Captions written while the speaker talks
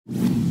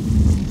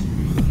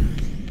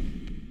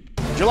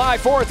July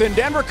 4th in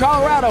Denver,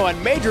 Colorado, and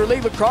Major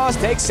League Lacrosse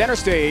takes center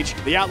stage.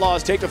 The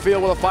Outlaws take the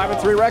field with a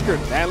 5-3 record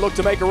and look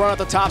to make a run at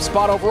the top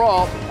spot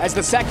overall as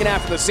the second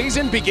half of the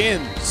season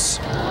begins.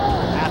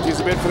 Matthews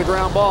a bid for the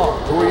ground ball.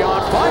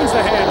 Pouillon finds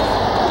the handle.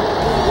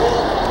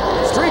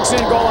 Streaks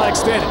in, goal line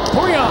extended.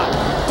 Pouillon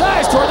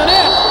dives toward the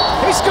net.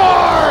 He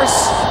scores!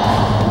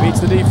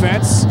 Beats the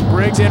defense.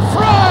 Briggs in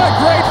front. A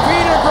great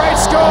feed and a great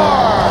score.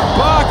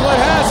 Bartlett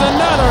has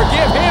another.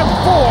 Give him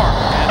 4.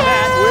 And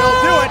that will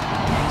do it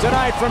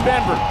tonight from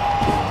Denver.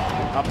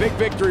 A big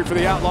victory for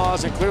the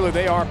Outlaws, and clearly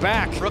they are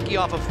back. Rookie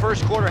off a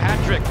first quarter hat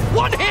trick.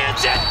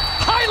 One-hands it!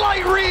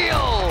 Highlight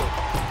reel!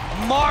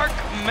 Mark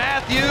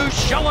Matthews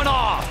showing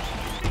off.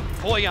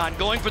 Pouillon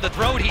going for the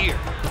throat here.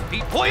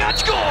 Pete Pouillon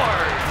scores!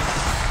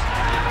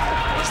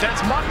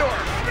 That's Mundor.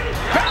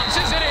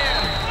 Bounces it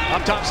in.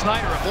 Up top,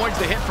 Snyder avoids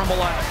the hit from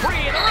below.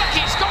 Free, and the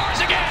rookie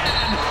scores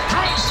again!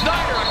 Drew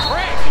Snyder, a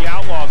crank. The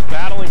Outlaws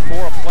battling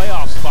for a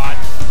playoff spot.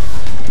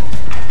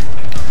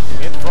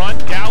 In front,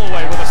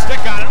 Galloway with a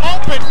stick on an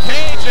open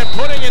cage and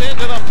putting it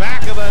into the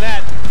back of the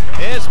net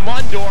is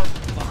Mundor.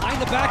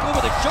 Behind the back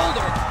over the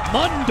shoulder,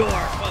 Mundor,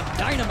 a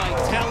dynamite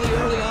tally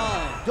early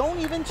on. Don't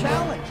even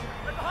challenge.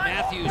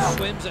 Matthews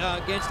swims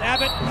against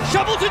Abbott,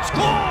 shovels and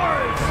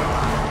scores!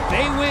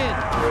 They win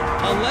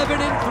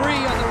 11-3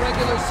 on the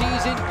regular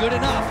season, good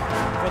enough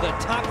for the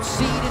top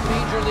seed in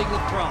Major League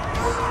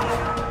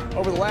Lacrosse.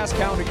 Over the last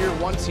calendar year,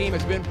 one team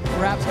has been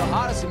perhaps the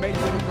hottest in Major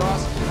League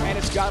Lacrosse, and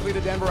it's got to be the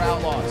Denver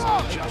Outlaws.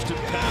 Justin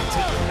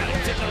Pennington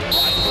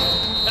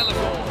and the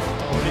goal.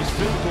 Oh, he's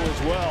physical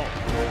as well.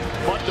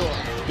 Mundor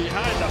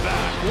behind the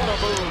back, what a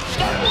move,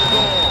 Snyder the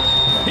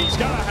goal. He's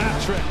got a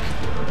hat trick.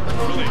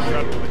 Really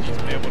incredible that he's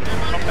been able to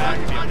come back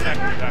and be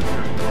effective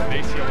after an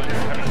ACL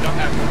injury. Having done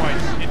that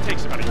twice, it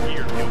takes about a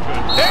year to feel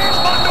good. There's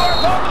Mundor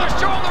over the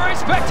shoulder. A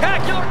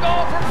spectacular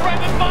goal from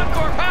Brendan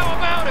Mundor. How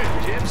about it?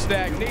 Jim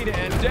Stagnita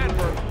and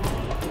Denver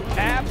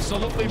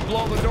absolutely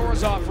blow the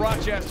doors off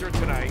Rochester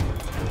tonight.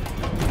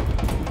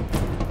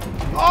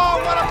 Oh,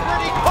 what a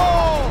pretty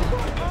goal!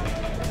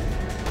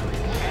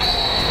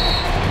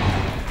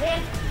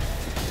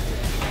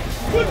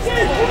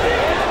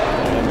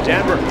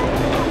 Denver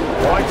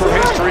going for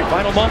history.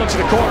 Final moments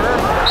in the corner.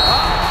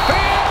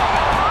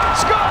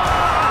 Score!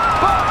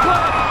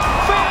 Bartlett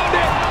found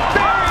it,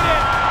 buried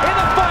it in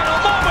the final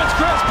moments.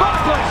 Chris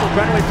Bartlett.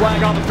 Penalty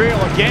flag on the field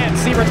again.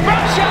 Sievert's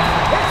front shot.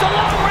 It's a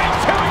long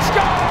range two. He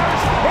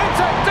scores. It's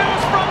a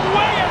deuce from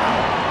way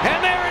out. And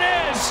there it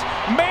is.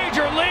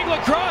 Major League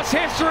Lacrosse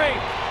history.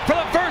 For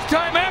the first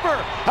time ever,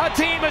 a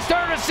team has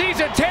started a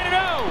season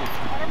 10-0.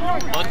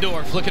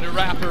 Mundor looking to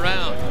wrap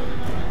around.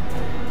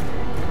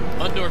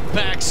 Mundor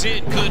backs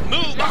in, good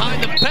move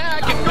behind the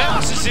back and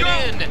bounces it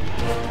in.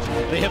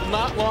 They have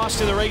not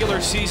lost in the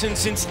regular season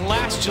since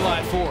last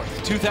July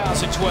 4th,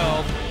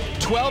 2012.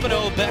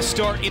 12-0, best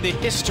start in the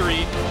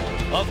history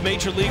of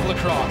Major League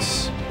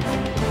Lacrosse.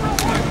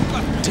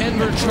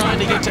 Denver trying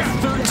to get to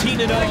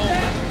 13-0.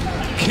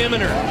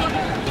 Kimmerer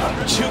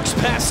jukes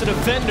past the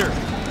defender.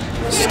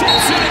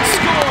 Steps in and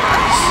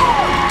scores!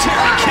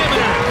 Terry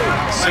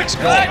Kimmerer. 6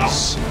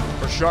 goals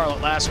for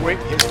Charlotte last week.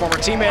 His former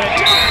teammate,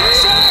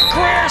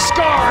 Greer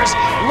scores!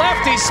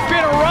 Lefty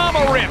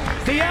spinorama rip.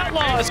 The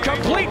Outlaws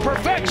complete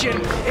perfection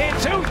in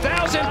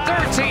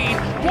 2013.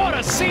 What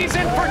a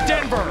season for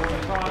Denver.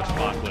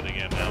 Bartlett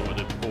again now with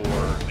it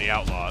for the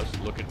Outlaws,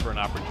 looking for an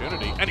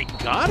opportunity, and he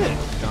got it.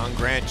 John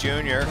Grant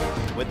Jr.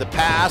 with the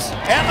pass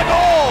and the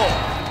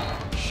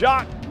goal!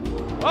 Shot.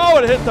 Oh,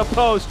 it hit the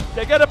post.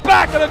 They get it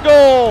back in the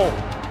goal.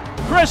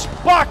 Chris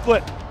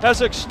Bartlett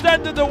has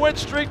extended the win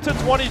streak to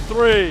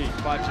 23.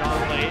 By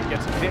John Lane,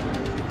 gets a hit.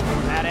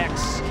 That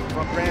X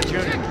from Grant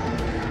Jr.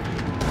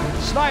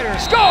 Snyder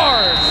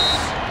scores!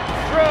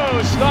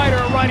 Drew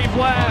Snyder, righty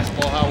blast.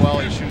 Well, how well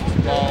he shoots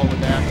the ball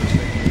with accuracy.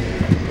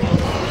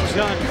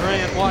 John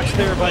Grant watched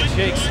there by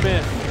Jake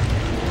Smith.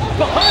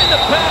 Behind the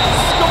back,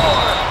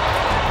 score!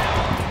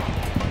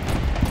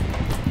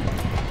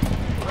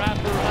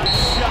 Wraparound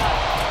shot.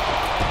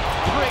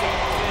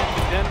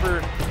 Denver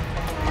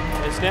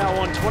has now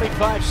won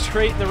 25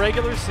 straight in the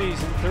regular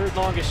season, third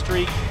longest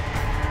streak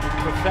in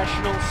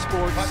professional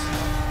sports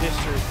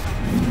history.